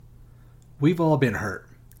We've all been hurt.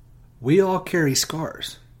 We all carry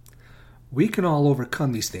scars. We can all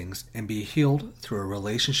overcome these things and be healed through a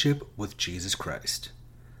relationship with Jesus Christ.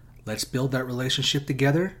 Let's build that relationship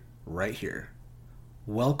together right here.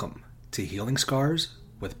 Welcome to Healing Scars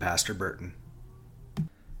with Pastor Burton.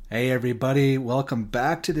 Hey everybody, welcome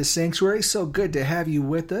back to the Sanctuary. So good to have you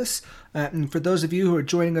with us. And for those of you who are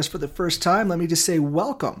joining us for the first time, let me just say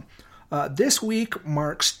welcome. This week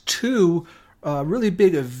marks two really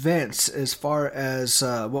big events as far as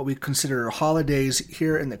what we consider holidays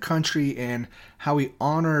here in the country and how we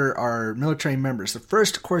honor our military members. The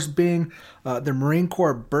first, of course, being the Marine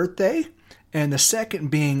Corps birthday, and the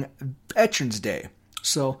second being Veterans Day.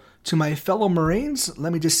 So to my fellow Marines,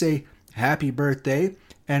 let me just say happy birthday.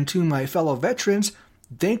 And to my fellow veterans,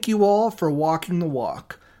 thank you all for walking the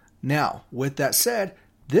walk. Now, with that said,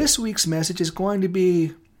 this week's message is going to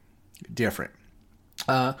be different.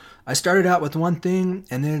 I started out with one thing,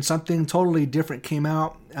 and then something totally different came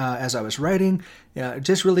out as I was writing.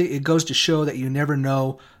 It goes to show that you never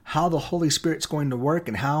know how the Holy Spirit's going to work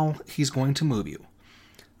and how He's going to move you.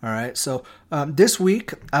 All right, so this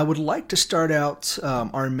week I would like to start out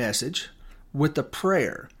our message with a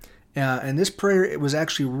prayer. And this prayer, it was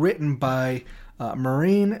actually written by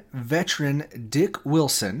Marine veteran Dick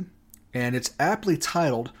Wilson, and it's aptly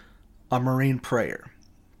titled A Marine Prayer.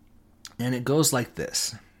 And it goes like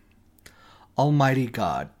this. Almighty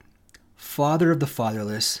God, Father of the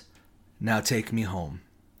fatherless, now take me home.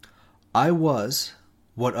 I was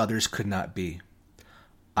what others could not be.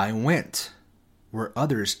 I went where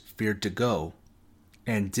others feared to go,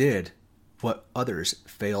 and did what others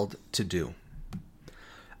failed to do.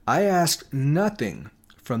 I asked nothing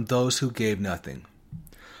from those who gave nothing,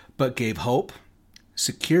 but gave hope,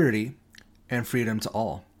 security, and freedom to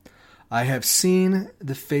all. I have seen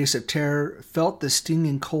the face of terror, felt the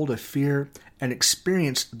stinging cold of fear, and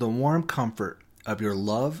experienced the warm comfort of your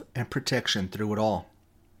love and protection through it all.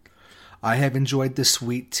 I have enjoyed the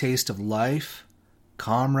sweet taste of life,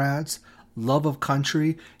 comrades, love of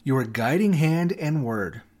country, your guiding hand and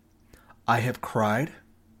word. I have cried,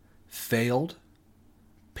 failed,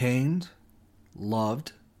 pained,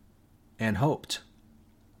 loved, and hoped.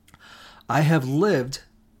 I have lived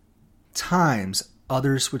times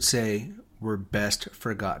others would say were best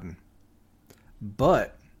forgotten.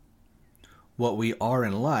 But what we are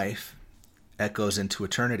in life echoes into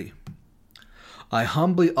eternity. I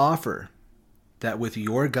humbly offer that with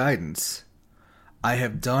your guidance, I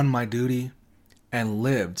have done my duty and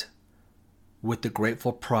lived with the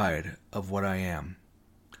grateful pride of what I am,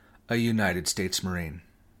 a United States Marine.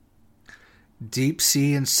 Deep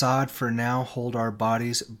sea and sod for now hold our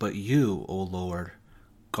bodies, but you, O Lord,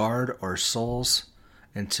 guard our souls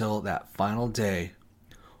until that final day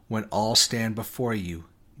when all stand before you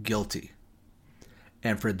guilty.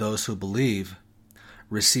 And for those who believe,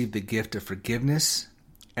 receive the gift of forgiveness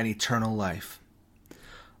and eternal life.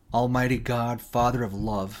 Almighty God, Father of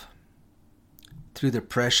love, through the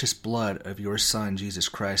precious blood of your Son, Jesus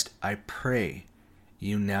Christ, I pray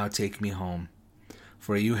you now take me home,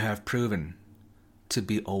 for you have proven to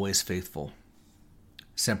be always faithful.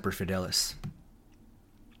 Semper Fidelis.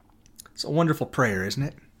 It's a wonderful prayer, isn't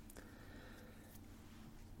it?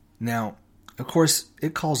 Now, of course,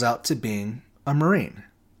 it calls out to being a Marine.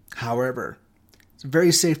 However, it's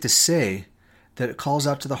very safe to say that it calls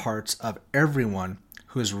out to the hearts of everyone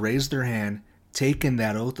who has raised their hand, taken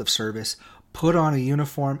that oath of service, put on a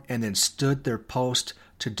uniform, and then stood their post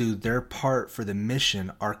to do their part for the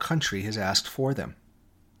mission our country has asked for them.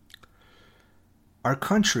 Our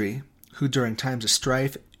country, who during times of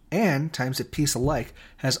strife and times of peace alike,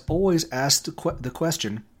 has always asked the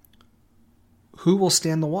question, who will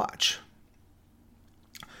stand the watch?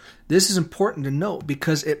 This is important to note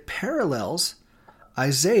because it parallels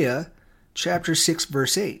Isaiah chapter 6,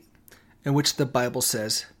 verse 8, in which the Bible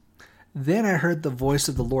says, Then I heard the voice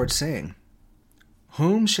of the Lord saying,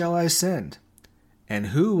 Whom shall I send? And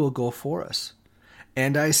who will go for us?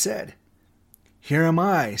 And I said, Here am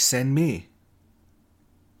I, send me.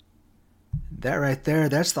 That right there,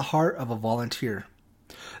 that's the heart of a volunteer.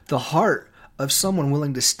 The heart of someone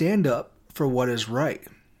willing to stand up for what is right.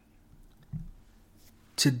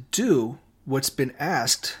 To do what's been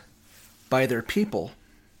asked by their people.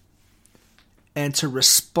 And to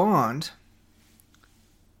respond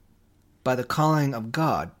by the calling of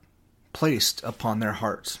God placed upon their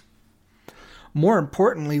hearts. More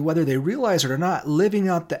importantly, whether they realize it or not, living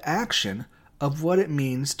out the action of what it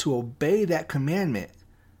means to obey that commandment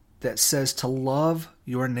that says to love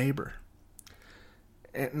your neighbor.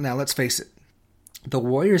 Now, let's face it. The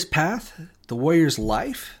warrior's path, the warrior's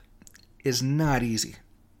life, is not easy.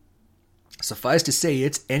 Suffice to say,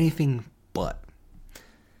 it's anything But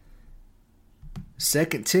 2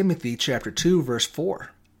 Timothy chapter 2, verse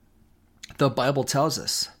 4, the Bible tells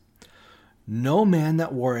us, "No man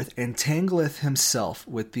that warreth entangleth himself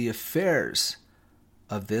with the affairs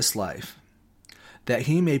of this life, that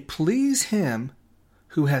he may please him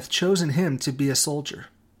who hath chosen him to be a soldier."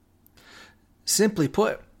 Simply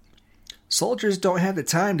put, soldiers don't have the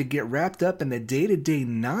time to get wrapped up in the day-to-day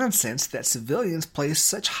nonsense that civilians place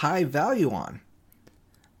such high value on.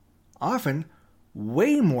 Often,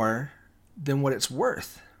 way more than what it's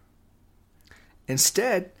worth.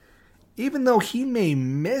 Instead, even though he may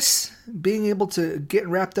miss being able to get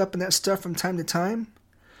wrapped up in that stuff from time to time,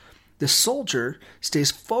 the soldier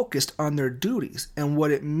stays focused on their duties and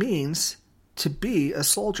what it means to be a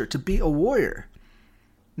soldier, to be a warrior.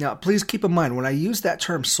 Now, please keep in mind, when I use that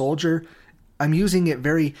term soldier, I'm using it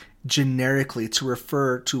very generically to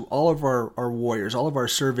refer to all of our warriors, all of our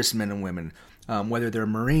servicemen and women, whether they're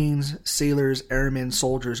Marines, sailors, airmen,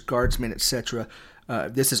 soldiers, guardsmen, etc.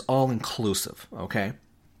 This is all inclusive, okay?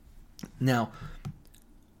 Now,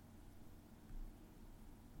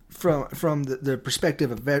 from the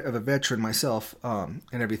perspective of a veteran myself, and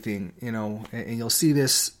everything, and you'll see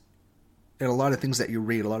this in a lot of things that you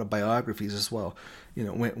read, a lot of biographies as well.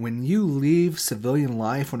 When you leave civilian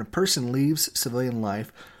life, when a person leaves civilian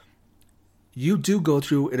life, you do go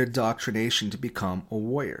through an indoctrination to become a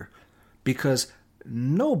warrior, because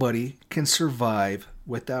nobody can survive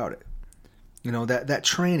without it. That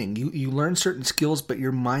training, you learn certain skills, but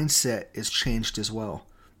your mindset is changed as well.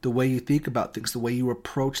 The way you think about things, the way you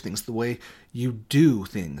approach things, the way you do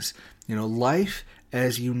things. Life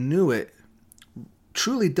as you knew it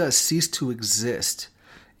truly does cease to exist.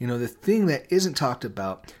 The thing that isn't talked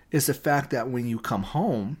about is the fact that when you come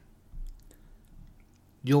home,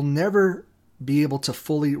 you'll never be able to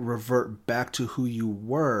fully revert back to who you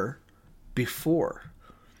were before.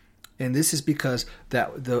 And this is because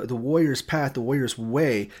that the warrior's path, the warrior's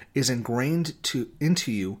way, is ingrained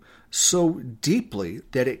into you so deeply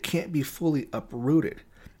that it can't be fully uprooted.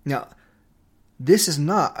 Now, this is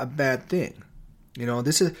not a bad thing.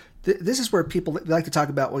 This is where people like to talk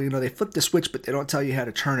about, they flip the switch, but they don't tell you how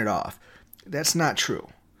to turn it off. That's not true.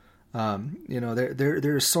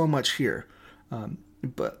 There is so much here.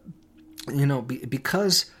 But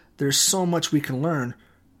because there's so much we can learn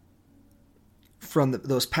from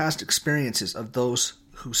those past experiences of those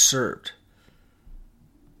who served.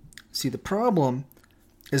 See, the problem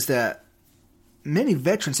is that many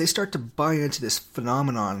veterans, they start to buy into this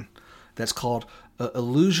phenomenon that's called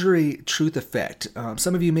illusory truth effect.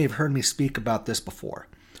 Some of you may have heard me speak about this before.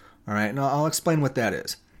 All right, now I'll explain what that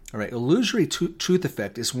is. All right, illusory truth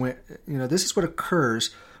effect is when, this is what occurs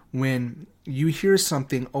when you hear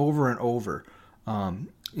something over and over,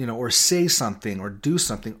 or say something or do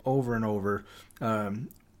something over and over.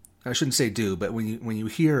 I shouldn't say do, but when you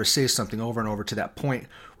hear or say something over and over to that point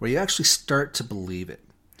where you actually start to believe it.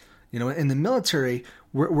 In the military,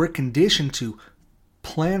 we're conditioned to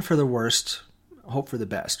plan for the worst, hope for the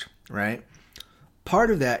best, right? Part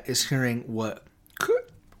of that is hearing what could,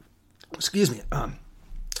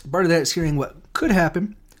 part of that is hearing what could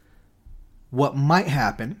happen, what might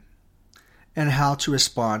happen, and how to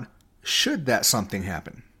respond should that something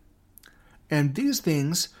happen. And these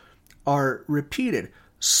things are repeated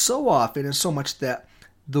so often and so much that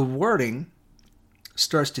the wording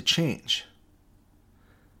starts to change.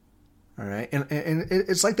 All right, and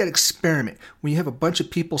it's like that experiment when you have a bunch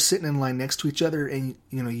of people sitting in line next to each other, and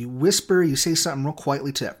you whisper, you say something real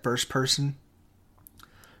quietly to that first person.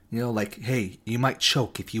 Like, "Hey, you might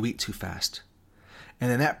choke if you eat too fast."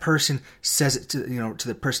 And then that person says it to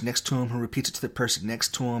the person next to him, who repeats it to the person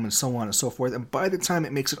next to him, and so on and so forth. And by the time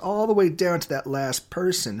it makes it all the way down to that last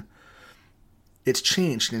person, it's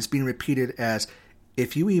changed and it's being repeated as,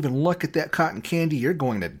 "If you even look at that cotton candy, you're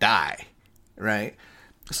going to die," right?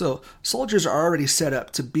 So soldiers are already set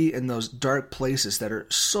up to be in those dark places that are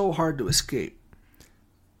so hard to escape.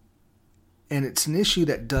 And it's an issue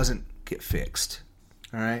that doesn't get fixed.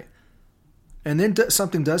 All right? And then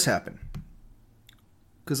something does happen.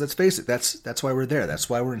 Because let's face it, that's why we're there. That's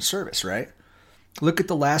why we're in service, right? Look at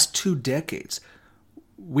the last 2 decades.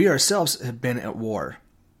 We ourselves have been at war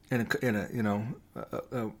in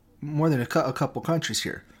more than a couple countries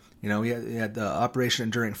here. We had the Operation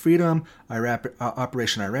Enduring Freedom,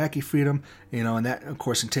 Operation Iraqi Freedom, and that, of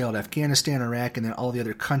course, entailed Afghanistan, Iraq, and then all the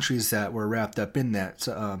other countries that were wrapped up in that,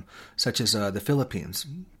 such as the Philippines,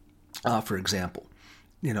 for example.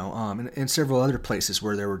 And several other places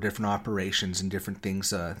where there were different operations and different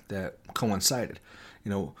things that coincided.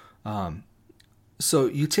 So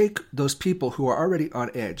you take those people who are already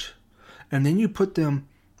on edge, and then you put them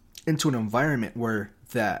into an environment where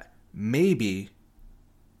that maybe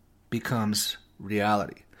becomes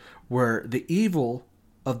reality, where the evil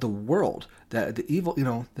of the world, the evil,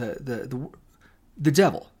 the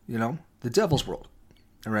devil, the devil's world,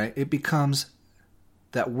 all right, it becomes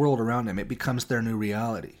that world around them. It becomes their new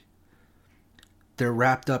reality. They're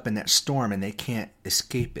wrapped up in that storm and they can't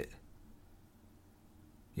escape it.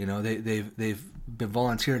 They've been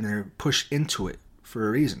volunteering and they're pushed into it for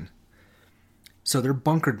a reason. So they're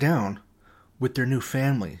bunkered down with their new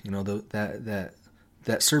family, that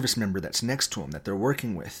service member that's next to them that they're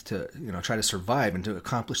working with to, try to survive and to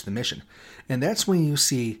accomplish the mission. And that's when you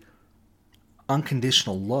see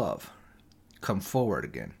unconditional love come forward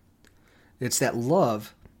again. It's that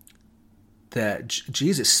love that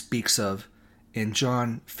Jesus speaks of in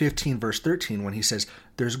John 15, verse 13, when he says,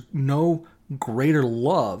 there's no greater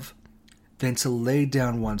love than to lay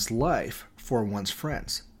down one's life for one's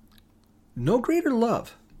friends. No greater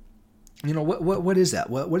love. What is that?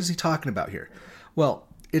 What is he talking about here? Well,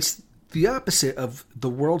 it's the opposite of the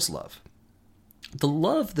world's love. The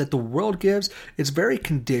love that the world gives, it's very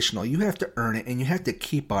conditional. You have to earn it, and you have to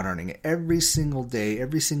keep on earning it every single day,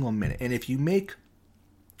 every single minute. And if you make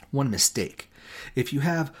one mistake, if you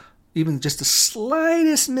have even just the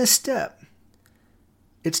slightest misstep,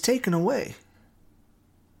 it's taken away.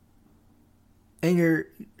 And you're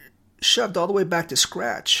shoved all the way back to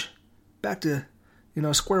scratch, back to,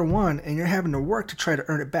 square one, and you're having to work to try to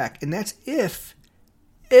earn it back. And that's if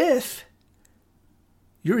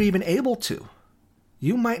you're even able to.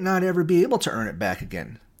 You might not ever be able to earn it back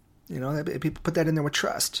again. People put that in there with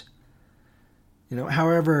trust.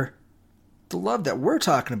 However, the love that we're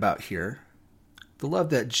talking about here, the love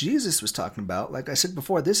that Jesus was talking about, like I said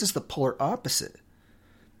before, this is the polar opposite.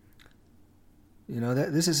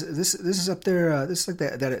 That this is up there. This is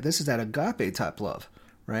like that. This is that agape type love,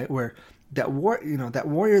 right? Where that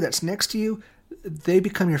warrior that's next to you, they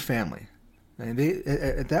become your family. And they,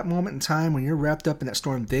 at that moment in time when you're wrapped up in that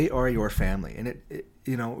storm, they are your family. And it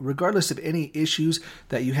regardless of any issues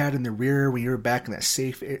that you had in the rear when you were back in that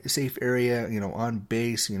safe area, on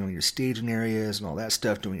base, your staging areas and all that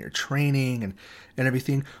stuff, doing your training and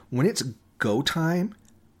everything. When it's go time,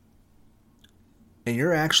 and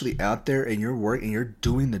you're actually out there and you're working and you're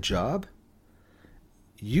doing the job,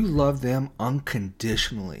 you love them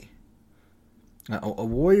unconditionally. Now, a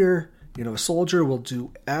warrior, a soldier will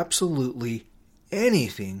do absolutely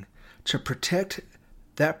anything to protect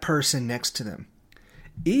that person next to them,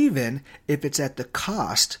 even if it's at the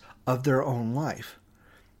cost of their own life.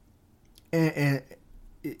 And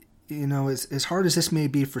as hard as this may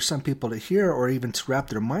be for some people to hear or even to wrap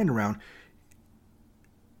their mind around,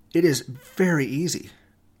 it is very easy,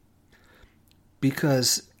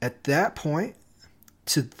 because at that point,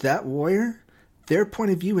 to that warrior, their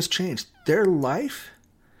point of view has changed. Their life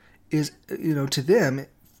is, to them,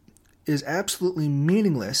 is absolutely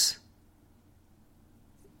meaningless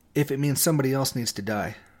if it means somebody else needs to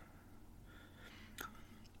die.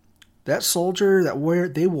 That soldier, that warrior,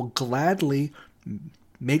 they will gladly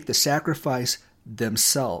make the sacrifice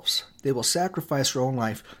themselves. They will sacrifice their own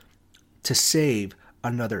life to save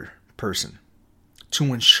another person,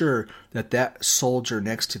 to ensure that that soldier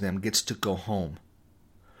next to them gets to go home.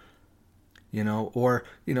 Or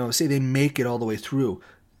say they make it all the way through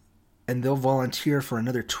and they'll volunteer for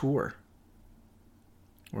another tour,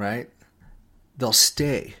 right? They'll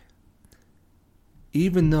stay.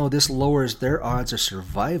 Even though this lowers their odds of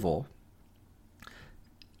survival,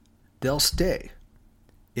 they'll stay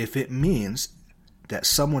if it means that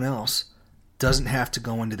someone else doesn't have to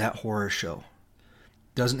go into that horror show,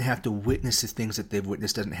 doesn't have to witness the things that they've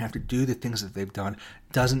witnessed, doesn't have to do the things that they've done,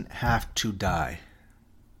 doesn't have to die.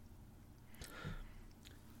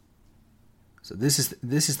 So this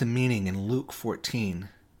is the meaning in Luke 14,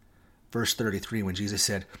 verse 33, when Jesus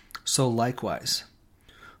said, "So likewise,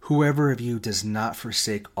 whoever of you does not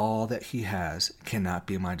forsake all that he has cannot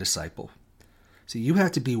be my disciple." So you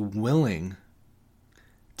have to be willing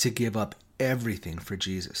to give up everything for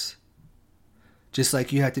Jesus. Just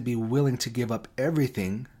like you have to be willing to give up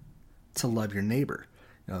everything to love your neighbor.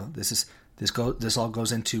 This all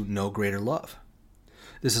goes into no greater love.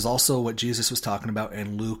 This is also what Jesus was talking about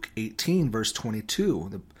in Luke 18, verse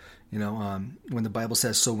 22. When the Bible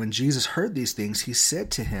says, "So when Jesus heard these things, he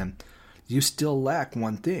said to him, 'You still lack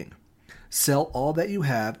one thing. Sell all that you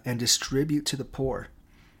have and distribute to the poor,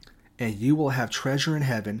 and you will have treasure in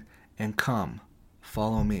heaven, and come,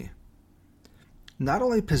 follow me.'" Not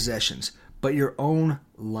only possessions, but your own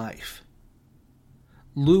life.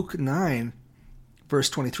 Luke 9,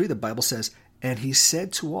 verse 23, the Bible says, "And he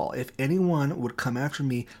said to all, 'If anyone would come after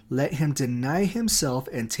me, let him deny himself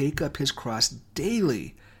and take up his cross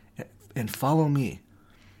daily and follow me.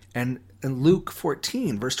 And in Luke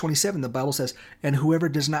 14, verse 27, the Bible says, "And whoever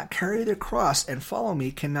does not carry their cross and follow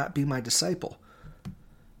me cannot be my disciple."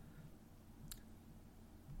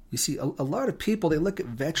 You see, a lot of people, they look at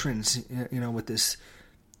veterans, with this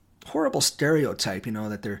horrible stereotype,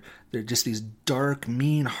 that they're just these dark,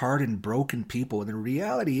 mean, hardened, broken people. And the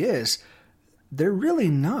reality is, they're really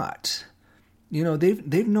not.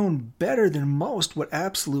 They've known better than most what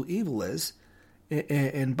absolute evil is.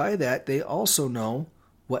 And by that, they also know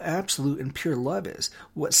what absolute and pure love is,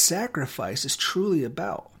 what sacrifice is truly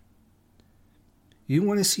about. You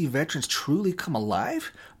want to see veterans truly come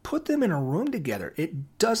alive? Put them in a room together.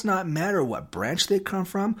 It does not matter what branch they come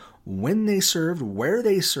from, when they served, where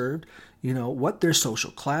they served, what their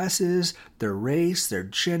social class is, their race, their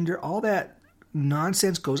gender, all that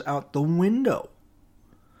nonsense goes out the window.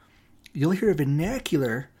 You'll hear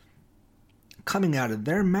vernacular coming out of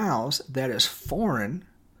their mouths that is foreign,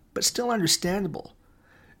 but still understandable.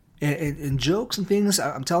 And jokes and things,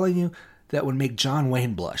 I'm telling you, that would make John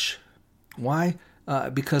Wayne blush. Why?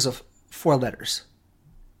 Because of 4 letters.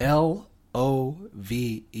 L-O-V-E.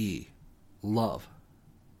 Love.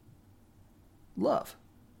 Love.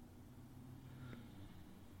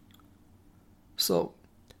 So,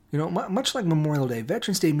 much like Memorial Day,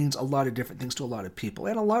 Veterans Day means a lot of different things to a lot of people,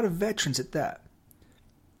 and a lot of veterans at that.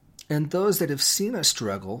 And those that have seen us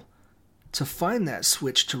struggle to find that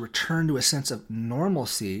switch to return to a sense of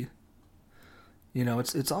normalcy,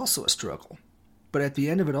 it's also a struggle. But at the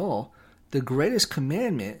end of it all, the greatest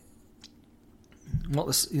commandment, one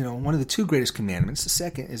of the 2 greatest commandments, the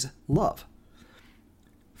second is love.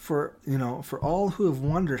 For all who have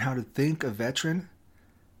wondered how to think a veteran,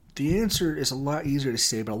 the answer is a lot easier to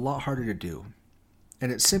say, but a lot harder to do.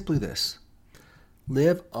 And it's simply this: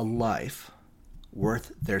 live a life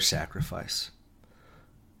worth their sacrifice.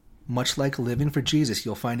 Much like living for Jesus,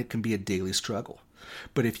 you'll find it can be a daily struggle.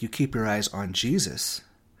 But if you keep your eyes on Jesus,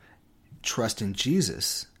 trust in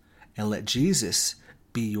Jesus, and let Jesus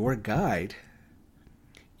be your guide,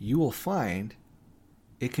 you will find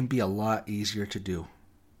it can be a lot easier to do.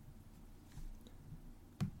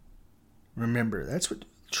 Remember, that's what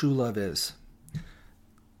true love is.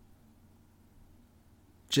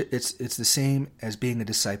 It's the same as being a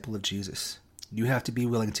disciple of Jesus. You have to be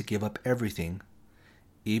willing to give up everything,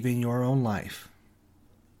 even your own life,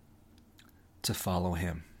 to follow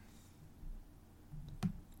him.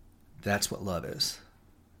 That's what love is.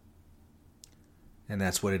 And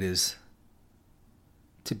that's what it is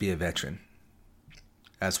to be a veteran.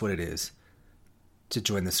 That's what it is to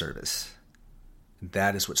join the service.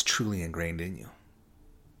 That is what's truly ingrained in you.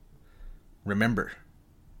 Remember,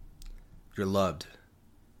 you're loved.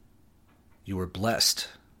 You were blessed.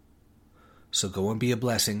 So go and be a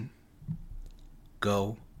blessing.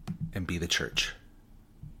 Go and be the church.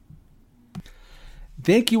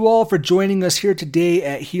 Thank you all for joining us here today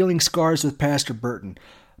at Healing Scars with Pastor Burton.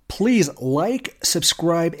 Please like,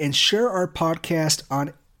 subscribe, and share our podcast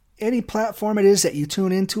on any platform it is that you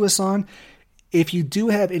tune into us on. If you do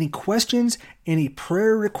have any questions, any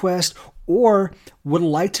prayer requests, or would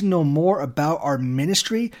like to know more about our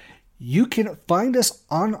ministry, you can find us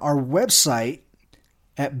on our website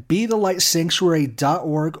at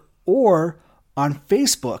bethelightsanctuary.org or on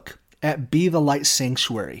Facebook at Be the Light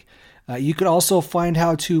Sanctuary. You can also find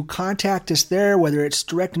how to contact us there, whether it's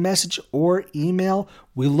direct message or email.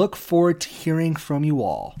 We look forward to hearing from you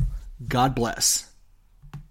all. God bless.